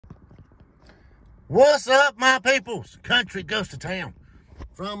What's up, my peoples? Country goes to town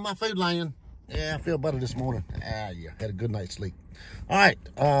from my food land. Yeah, I feel better this morning. Yeah, had a good night's sleep. All right,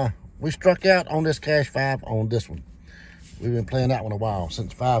 we struck out on this cash 5 on this one. We've been playing that one a while,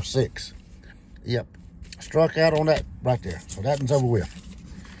 since 5-6. Yep, struck out on that right there. So that one's over with.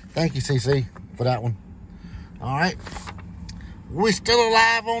 Thank you, CC, for that one. All right, we're still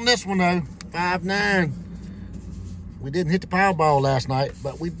alive on this one though, 5-9. We didn't hit the Powerball last night,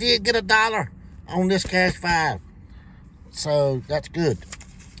 but we did get $1 on this cash 5. So that's good.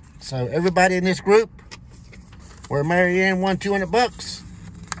 So everybody in this group, where Maryann won $200,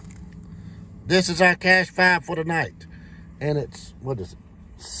 this is our cash 5 for the night. And it's, what is it?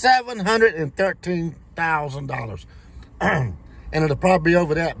 $713,000. And it'll probably be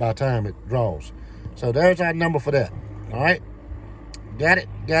over that by the time it draws. So there's our number for that. All right. Got it.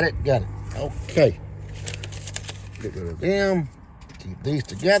 Okay. Get rid of them. Keep these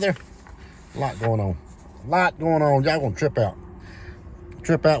together. A lot going on. Y'all gonna trip out.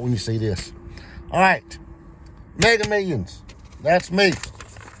 Trip out when you see this. All right. Mega Millions. That's me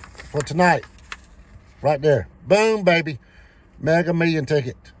for tonight. Right there. Boom, baby. Mega Million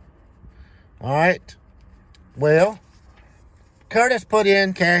ticket. All right. Well, Curtis put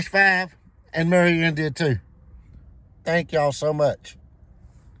in cash 5, and Maryann did too. Thank y'all so much.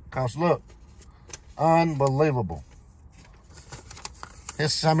 Cause look, unbelievable.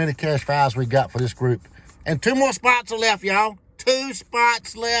 This is how many cash 5s we got for this group. And 2 more spots are left, y'all. 2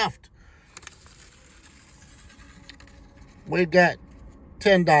 spots left. We've got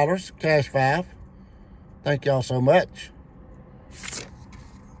 $10 cash 5. Thank y'all so much.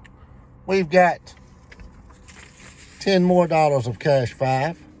 We've got $10 more of cash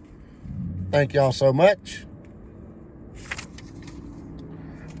 5. Thank y'all so much.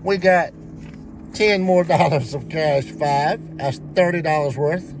 We got $10 more of cash 5. That's $30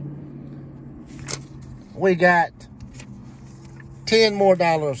 worth. We got $10 more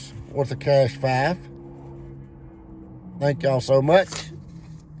worth of cash 5. Thank y'all so much.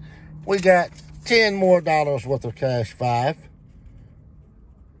 We got $10 more worth of cash 5.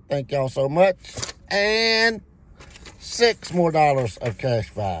 Thank y'all so much. And $6 more of cash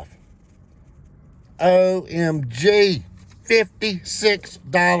 5. OMG.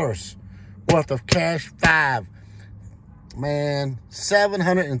 $56 worth of cash 5. Man,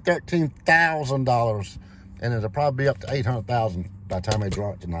 $713,000. And it'll probably be up to $800,000 by the time they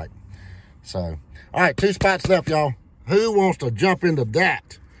draw it tonight. So, all right, 2 spots left, y'all. Who wants to jump into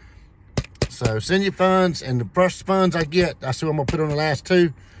that? So send your funds, and the first funds I get, that's who I'm going to put on the last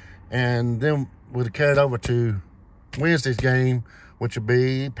 2. And then we'll carry it over to Wednesday's game, which will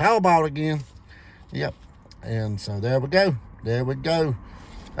be Powerball again. Yep. And so there we go.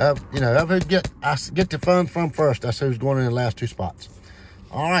 Of who I get the funds from first, that's who's going in the last 2 spots.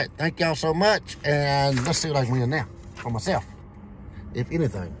 All right, thank y'all so much. And let's see what I can win now for myself, if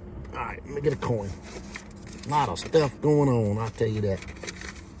anything. All right, let me get a coin. A lot of stuff going on, I'll tell you that.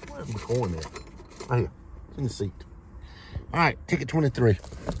 Where's my coin at? Right here, it's in the seat. All right, ticket 23.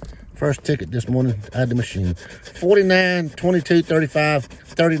 First ticket this morning, out of the machine. 49, 22, 35,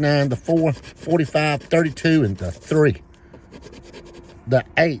 39, the 4, 45, 32, and the 3. The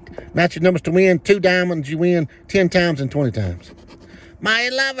 8. Match your numbers to win. 2 diamonds, you win 10 times and 20 times. My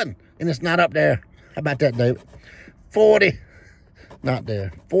 11, and it's not up there. How about that, David? 40, not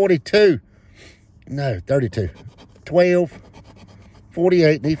there. 42, no, 32. 12,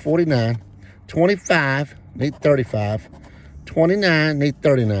 48, need 49. 25, need 35. 29, need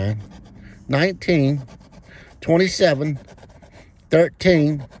 39. 19, 27,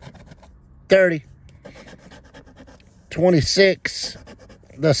 13, 30, 26,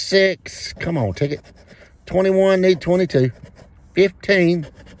 the 6, come on, take it. 21, need 22. 15,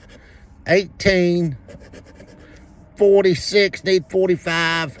 18, 46, need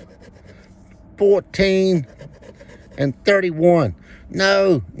 45, 14, and 31.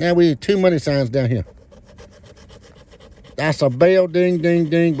 No, now we need 2 money signs down here. That's a bell, ding, ding,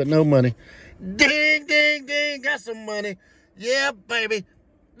 ding, but no money. Ding, ding, ding, got some money. Yeah, baby.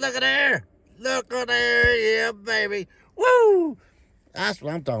 Look at there. Look at there. Yeah, baby. Woo! That's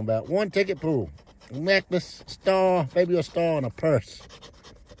what I'm talking about. 1 ticket pool. Necklace, star, maybe a star, and a purse.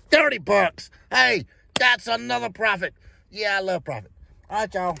 $30. Hey, that's another profit. Yeah, I love profit. All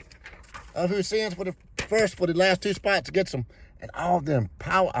right, y'all. Who sends for the last 2 spots gets them. And all of them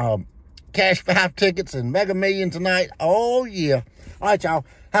cash 5 tickets and Mega Million tonight. Oh, yeah. All right, y'all.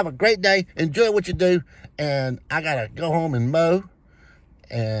 Have a great day. Enjoy what you do. And I got to go home and mow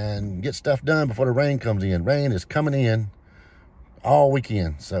and get stuff done before the rain comes in. Rain is coming in all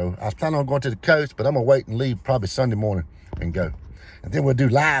weekend. So I was planning on going to the coast, but I'm going to wait and leave probably Sunday morning and go. And then we'll do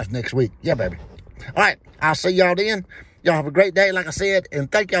lives next week. Yeah, baby. All right, I'll see y'all then. Y'all have a great day, like I said,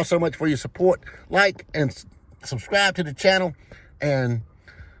 and thank y'all so much for your support. Like and subscribe to the channel. And,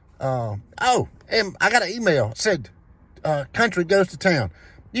 oh, and I got an email. It said, country goes to town.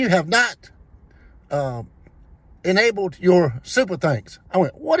 You have not enabled your super thanks. I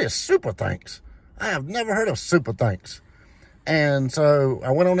went, what is super thanks? I have never heard of super thanks. And so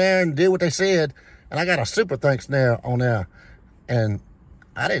I went on there and did what they said, and I got a super thanks now on there. And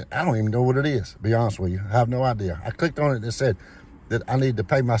I don't even know what it is, to be honest with you. I have no idea. I clicked on it and it said that I need to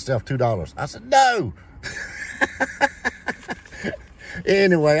pay myself $2. I said, no.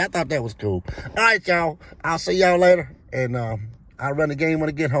 Anyway, I thought that was cool. All right, y'all. I'll see y'all later. And I'll run the game when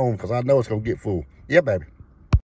I get home because I know it's going to get full. Yeah, baby.